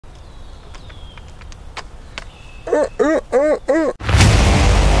Alright,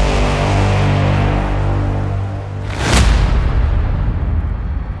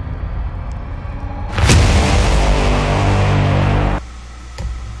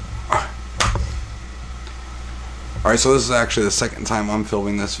 so this is actually the second time I'm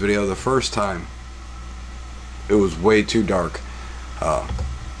filming this video. The first time, it was way too dark. I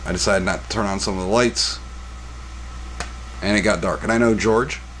decided not to turn on some of the lights, and it got dark. And I know,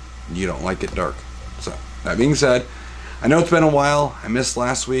 George, you don't like it dark. So, that being said, I know it's been a while. I missed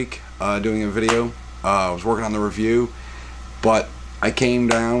last week doing a video. I was working on the review, but I came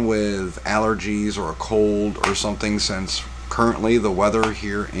down with allergies or a cold or something, since currently the weather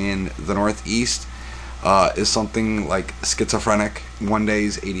here in the Northeast is something like schizophrenic. One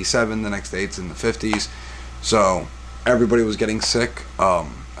day's 87, the next day it's in the 50s. So everybody was getting sick.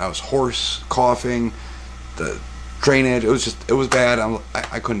 I was hoarse, coughing, the drainage, it was bad.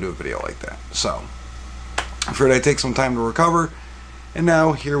 I couldn't do a video like that. So I figured I'd take some time to recover, and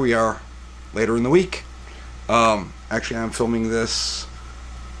now here we are later in the week. Actually, I'm filming this,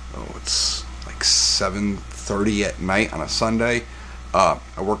 it's like 7:30 at night on a Sunday. I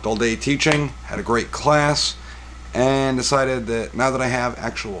worked all day teaching, had a great class, and decided that now that I have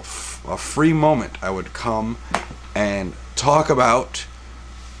a free moment, I would come and talk about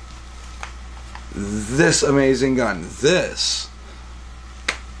this amazing gun. This,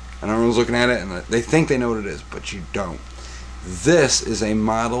 and everyone's looking at it and they think they know what it is, but you don't. This is a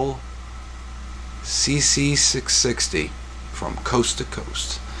model CC660 from Coast to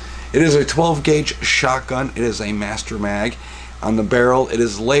Coast. It is a 12 gauge shotgun. It is a master mag. On the barrel, it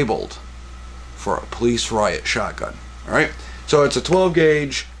is labeled for a police riot shotgun. Alright, so it's a 12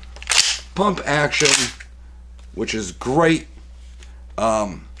 gauge pump action, which is great.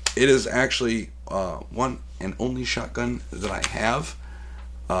 It is actually one and only shotgun that I have.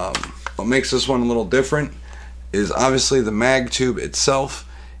 What makes this one a little different is obviously the mag tube itself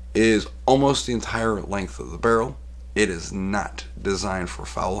is almost the entire length of the barrel. It is not designed for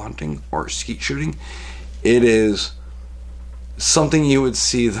fowl hunting or skeet shooting. It is something you would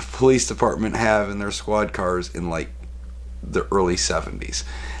see the police department have in their squad cars in like the early 70s.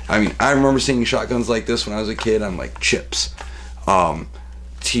 I mean, I remember seeing shotguns like this when I was a kid on like Chips,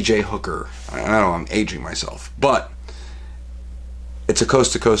 TJ Hooker. I don't know, I'm aging myself, but it's a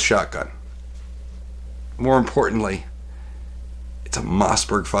Coast to Coast shotgun. More importantly, it's a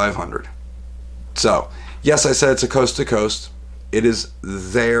Mossberg 500. So yes, I said it's a Coast to Coast. It is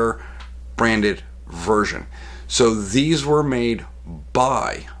their branded version. So these were made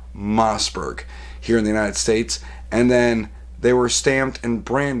by Mossberg here in the United States, and then they were stamped and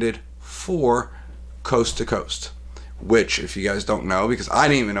branded for Coast to Coast, which, if you guys don't know, because I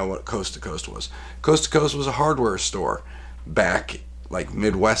didn't even know what Coast to Coast was. Coast to Coast was a hardware store back like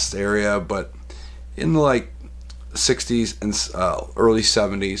Midwest area, but in the like 60s and early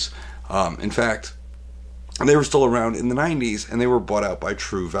 70s. In fact, they were still around in the 90s, and they were bought out by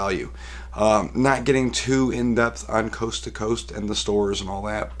True Value. Not getting too in-depth on Coast to Coast and the stores and all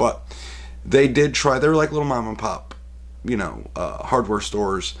that, but they did try. They were like little mom and pop, hardware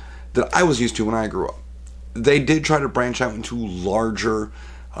stores that I was used to when I grew up. They did try to branch out into larger,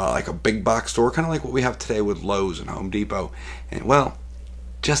 like a big box store, kind of like what we have today with Lowe's and Home Depot, and well,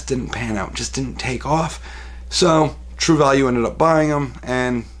 just didn't pan out, just didn't take off. So True Value ended up buying them,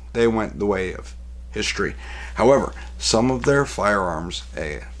 and they went the way of history. However, some of their firearms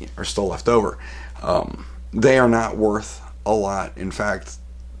are still left over. They are not worth a lot. In fact,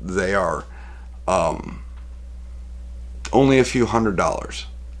 they are only a few $100s.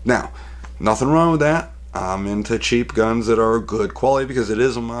 Now, nothing wrong with that. I'm into cheap guns that are good quality because it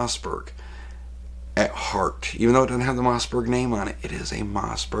is a Mossberg at heart. Even though it doesn't have the Mossberg name on it, it is a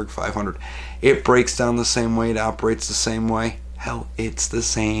Mossberg 500. It breaks down the same way. It operates the same way. Hell, it's the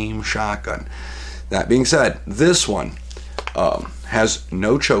same shotgun. That being said, this one has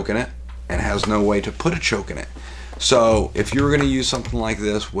no choke in it and has no way to put a choke in it. So if you were going to use something like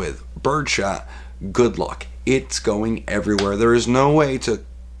this with birdshot, good luck. It's going everywhere. There is no way to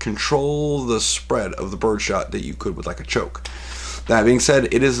control the spread of the birdshot that you could with like a choke. That being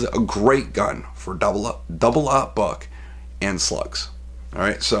said, it is a great gun for double up buck and slugs. All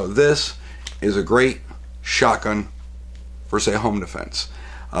right, so this is a great shotgun for, say, home defense.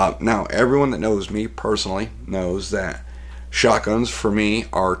 Now, everyone that knows me personally knows that shotguns for me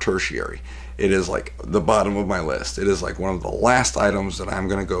are tertiary. It is like the bottom of my list. It is like one of the last items that I'm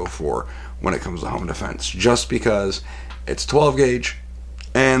going to go for when it comes to home defense, just because it's 12 gauge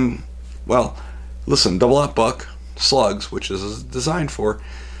and, well, listen, double up buck slugs, which is designed for,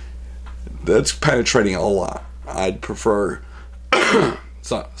 that's penetrating a lot. I'd prefer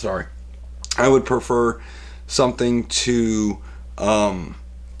sorry, I would prefer something to a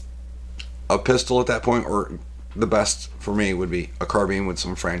pistol at that point, or the best for me would be a carbine with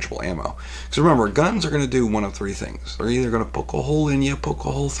some frangible ammo. Because remember, guns are going to do one of three things. They're either going to poke a hole in you, poke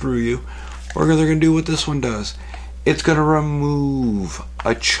a hole through you, or they're going to do what this one does. It's going to remove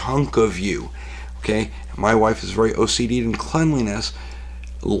a chunk of you. Okay? My wife is very OCD'd in cleanliness.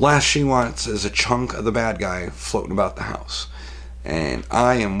 Last she wants is a chunk of the bad guy floating about the house. And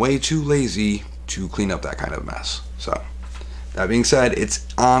I am way too lazy to clean up that kind of mess. So, that being said, it's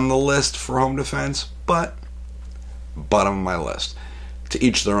on the list for home defense, but bottom of my list. To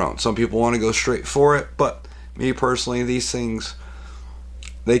each their own. Some people want to go straight for it, but me personally, these things,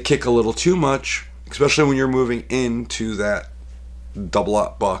 they kick a little too much, especially when you're moving into that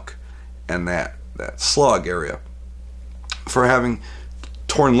double-aught buck and that slug area. For having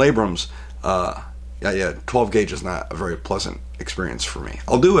torn labrums, 12 gauge is not a very pleasant experience for me.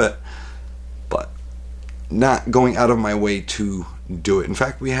 I'll do it, but not going out of my way to do it. In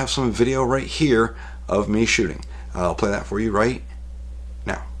fact, we have some video right here of me shooting. I'll play that for you right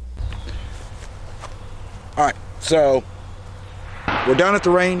now. Alright, so we're down at the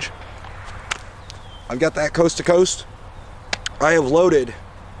range. I've got that coast to coast. I have loaded.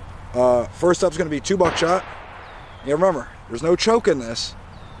 First up is going to be 2 buckshot. Yeah, remember, there's no choke in this,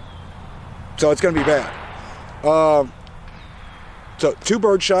 so it's going to be bad. So 2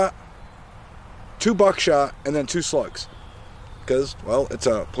 birdshot, 2 buckshot, and then 2 slugs. Because, well, it's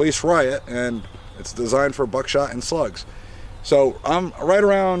a police riot, and it's designed for buckshot and slugs. So I'm right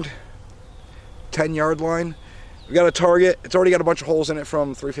around 10-yard line. We got a target. It's already got a bunch of holes in it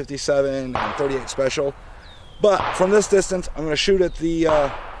from 357 and 38 special. But from this distance, I'm going to shoot at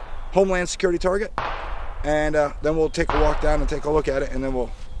the Homeland Security target, and then we'll take a walk down and take a look at it, and then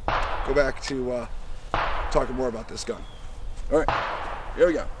we'll go back to talking more about this gun. All right, here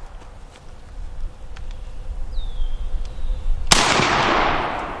we go.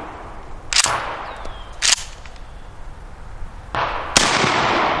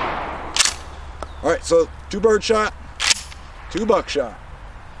 All right, so 2 birdshot, 2 buckshot.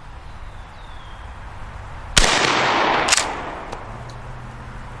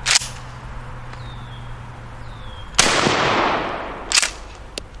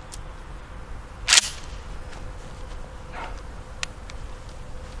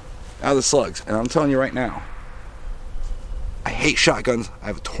 Now the slugs, and I'm telling you right now, I hate shotguns. I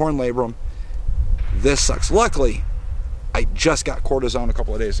have a torn labrum. This sucks. Luckily, I just got cortisone a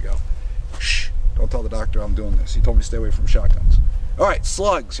couple of days ago. Shh, don't tell the doctor I'm doing this. He told me to stay away from shotguns. All right,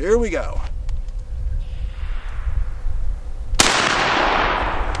 slugs, here we go.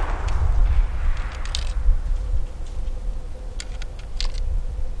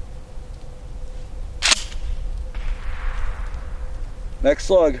 Next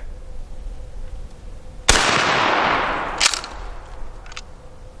slug.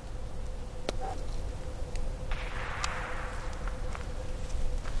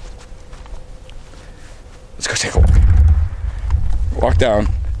 Let's go take a walk. Walk down.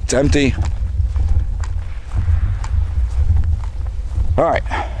 It's empty. Alright.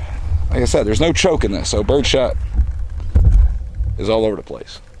 Like I said, there's no choke in this, so birdshot is all over the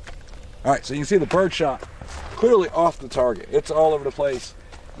place. Alright, so you can see the birdshot clearly off the target. It's all over the place.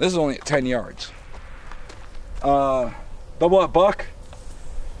 This is only at 10 yards. Double-aught buck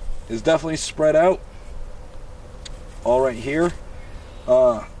is definitely spread out. All right here.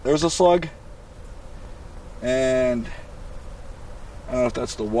 There's a slug. And I don't know if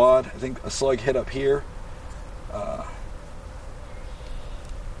that's the wad. I think a slug hit up here.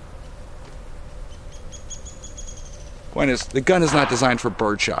 Point is, the gun is not designed for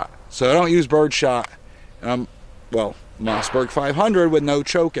birdshot. So I don't use birdshot. Well, Mossberg 500 with no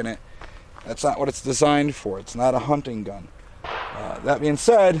choke in it. That's not what it's designed for. It's not a hunting gun. That being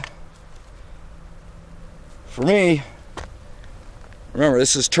said, for me, remember,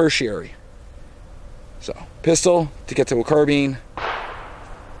 this is tertiary. So, pistol to get to a carbine.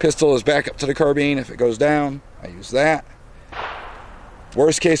 Pistol is back up to the carbine. If it goes down, I use that.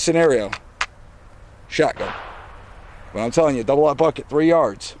 Worst case scenario, shotgun. But I'm telling you, double-aught buck at 3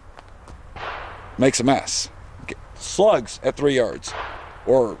 yards makes a mess. Slugs at 3 yards,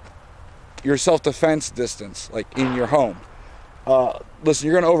 or your self-defense distance, like in your home. Listen,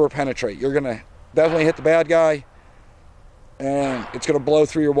 you're going to over-penetrate. You're going to definitely hit the bad guy, and it's going to blow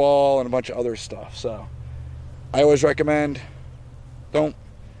through your wall and a bunch of other stuff. So I always recommend don't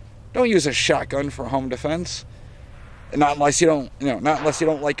use a shotgun for home defense, and not unless you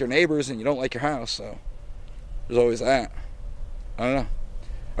don't like your neighbors and you don't like your house. So there's always that. I don't know.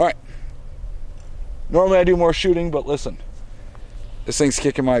 All right. Normally I do more shooting, but listen, this thing's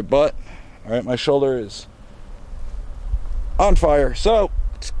kicking my butt. All right, my shoulder is on fire. So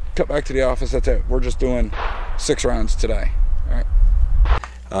let's cut back to the office. That's it. We're just doing 6 rounds today. All right.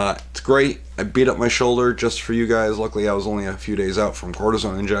 It's great. I beat up my shoulder just for you guys. Luckily, I was only a few days out from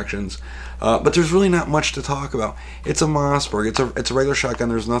cortisone injections. But there's really not much to talk about. It's a Mossberg. It's a regular shotgun.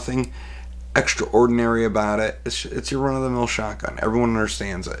 There's nothing extraordinary about it. It's your run-of-the-mill shotgun. Everyone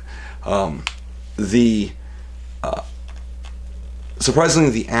understands it. Surprisingly,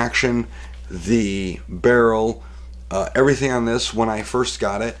 the action, the barrel, everything on this, when I first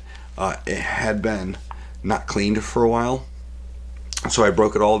got it, it had been not cleaned for a while. So I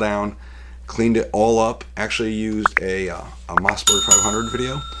broke it all down, cleaned it all up, actually used a Mossberg 500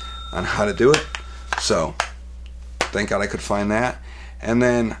 video on how to do it. So thank God I could find that. And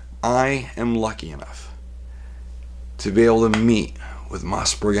then I am lucky enough to be able to meet with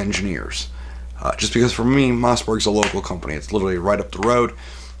Mossberg engineers. Just because for me, Mossberg's a local company. It's literally right up the road.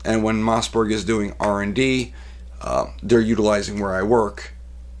 And when Mossberg is doing R&D, they're utilizing where I work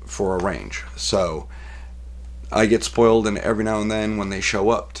for a range. So I get spoiled, and every now and then when they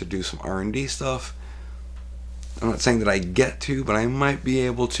show up to do some R&D stuff, I'm not saying that I get to, but I might be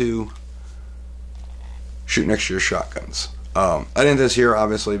able to shoot next year's shotguns. I didn't this year,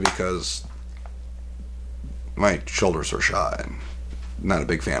 obviously, because my shoulders are shot and not a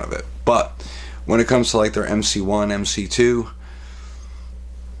big fan of it. But when it comes to like their MC1, MC2,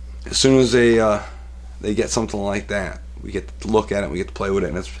 as soon as they get something like that, we get to look at it, we get to play with it,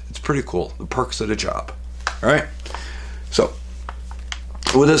 and it's pretty cool. The perks of the job. All right. So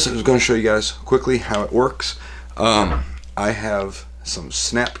with this, I was going to show you guys quickly how it works. I have some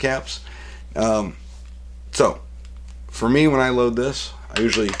snap caps. So for me, when I load this, I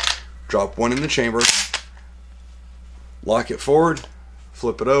usually drop one in the chamber, lock it forward,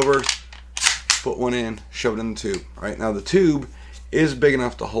 flip it over, put one in, shove it in the tube. All right, now the tube is big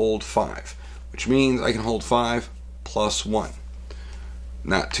enough to hold 5, which means I can hold 5 plus 1.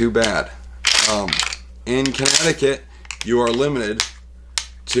 Not too bad. In Connecticut, you are limited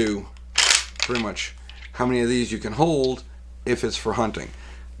to pretty much how many of these you can hold if it's for hunting.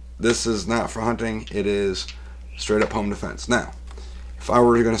 This is not for hunting. It is straight up home defense. Now, if I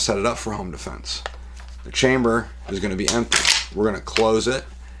were going to set it up for home defense, the chamber is going to be empty. We're going to close it,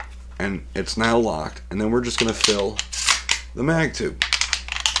 and it's now locked, and then we're just going to fill the mag tube.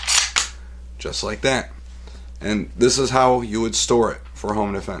 Just like that. And this is how you would store it for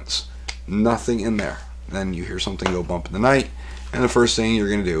home defense. Nothing in there. Then you hear something go bump in the night, and the first thing you're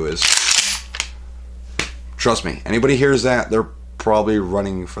going to do is, trust me, anybody hears that, they're probably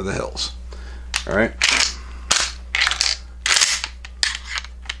running for the hills. All right.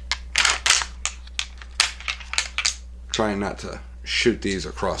 Trying not to shoot these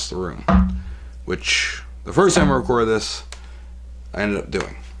across the room, which the first time I recorded this, I ended up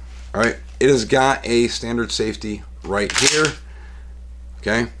doing. All right. It has got a standard safety right here.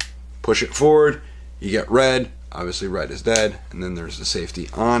 Okay. Push it forward. You get red. Obviously, red is dead. And then there's the safety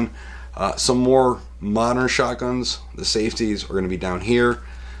on. Some more modern shotguns, the safeties are going to be down here,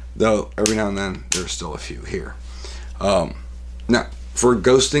 though every now and then there's still a few here. Now, for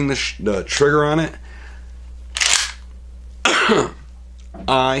ghosting the trigger on it,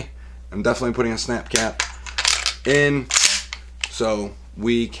 I am definitely putting a snap cap in so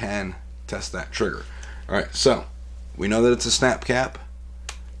we can test that trigger. Alright, so we know that it's a snap cap.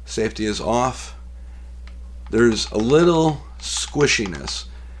 Safety is off. There's a little squishiness.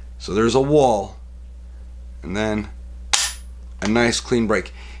 So there's a wall, and then a nice clean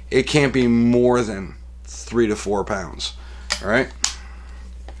break. It can't be more than 3 to 4 pounds. All right.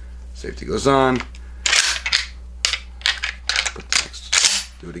 Safety goes on. Put the next.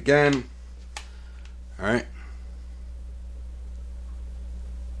 Do it again. All right.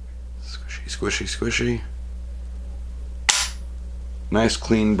 Squishy, squishy, squishy. Nice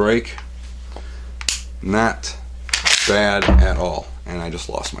clean break. Not bad at all. And I just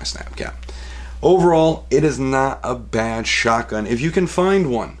lost my snap cap. Overall, it is not a bad shotgun. If you can find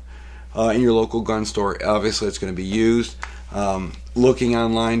one in your local gun store, obviously it's going to be used. Looking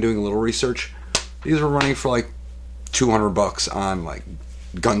online, doing a little research, these are running for like $200 on like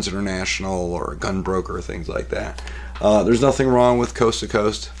Guns International or Gun Broker, things like that. There's nothing wrong with Coast to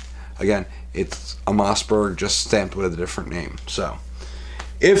Coast. Again, it's a Mossberg, just stamped with a different name. So,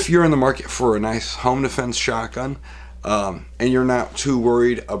 if you're in the market for a nice home defense shotgun, and you're not too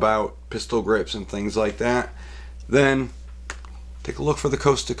worried about pistol grips and things like that, then take a look for the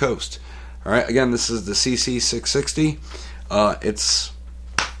Coast to Coast. Alright, again, this is the CC660. It's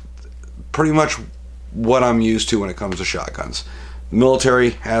pretty much what I'm used to when it comes to shotguns. The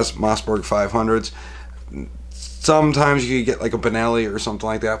military has Mossberg 500s. Sometimes you can get like a Benelli or something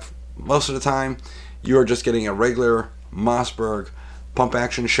like that. Most of the time, You are just getting a regular Mossberg pump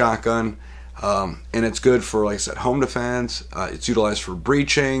action shotgun, and it's good for, like I said, home defense. It's utilized for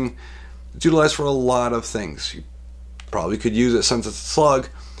breaching. It's utilized for a lot of things. You probably could use it, since it's a slug,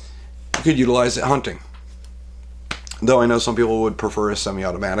 you could utilize it hunting. Though I know some people would prefer a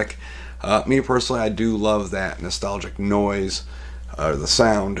semi-automatic. Me personally, I do love that nostalgic noise, the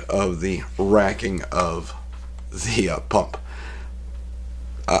sound of the racking of the pump.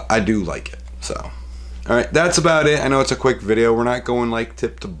 I do like it. So, alright, that's about it. I know it's a quick video. We're not going like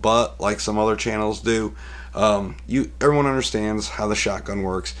tip to butt like some other channels do. Everyone understands how the shotgun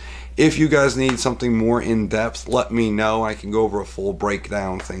works. If you guys need something more in depth, let me know. I can go over a full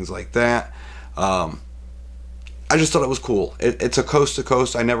breakdown, things like that. I just thought it was cool. It's a coast to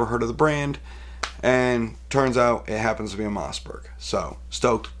coast. I never heard of the brand, and turns out it happens to be a Mossberg. So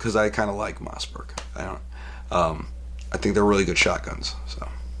stoked, because I kind of like Mossberg. I think they're really good shotguns. So,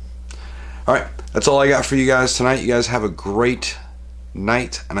 all right, that's all I got for you guys tonight. You guys have a great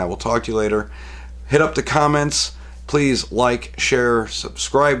night, and I will talk to you later. Hit up the comments. Please like, share,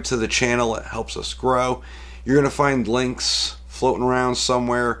 subscribe to the channel. It helps us grow. You're going to find links floating around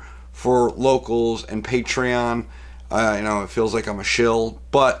somewhere for locals and Patreon. I know it feels like I'm a shill,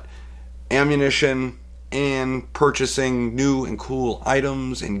 but ammunition and purchasing new and cool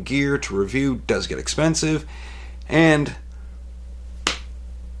items and gear to review does get expensive. And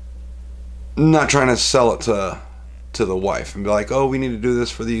I'm not trying to sell it to the wife and be like, oh, we need to do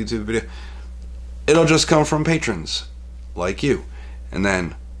this for the YouTube video. It'll just come from patrons like you. And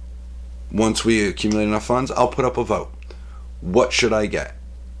then once we accumulate enough funds, I'll put up a vote. What should I get?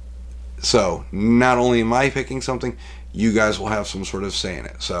 So not only am I picking something, you guys will have some sort of say in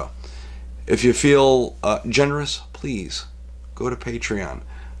it. So if you feel generous, please go to Patreon.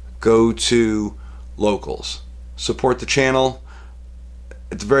 Go to locals. Support the channel.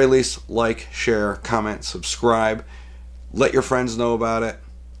 At the very least, like, share, comment, subscribe. Let your friends know about it.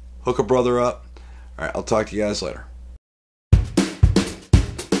 Hook a brother up. All right, I'll talk to you guys later.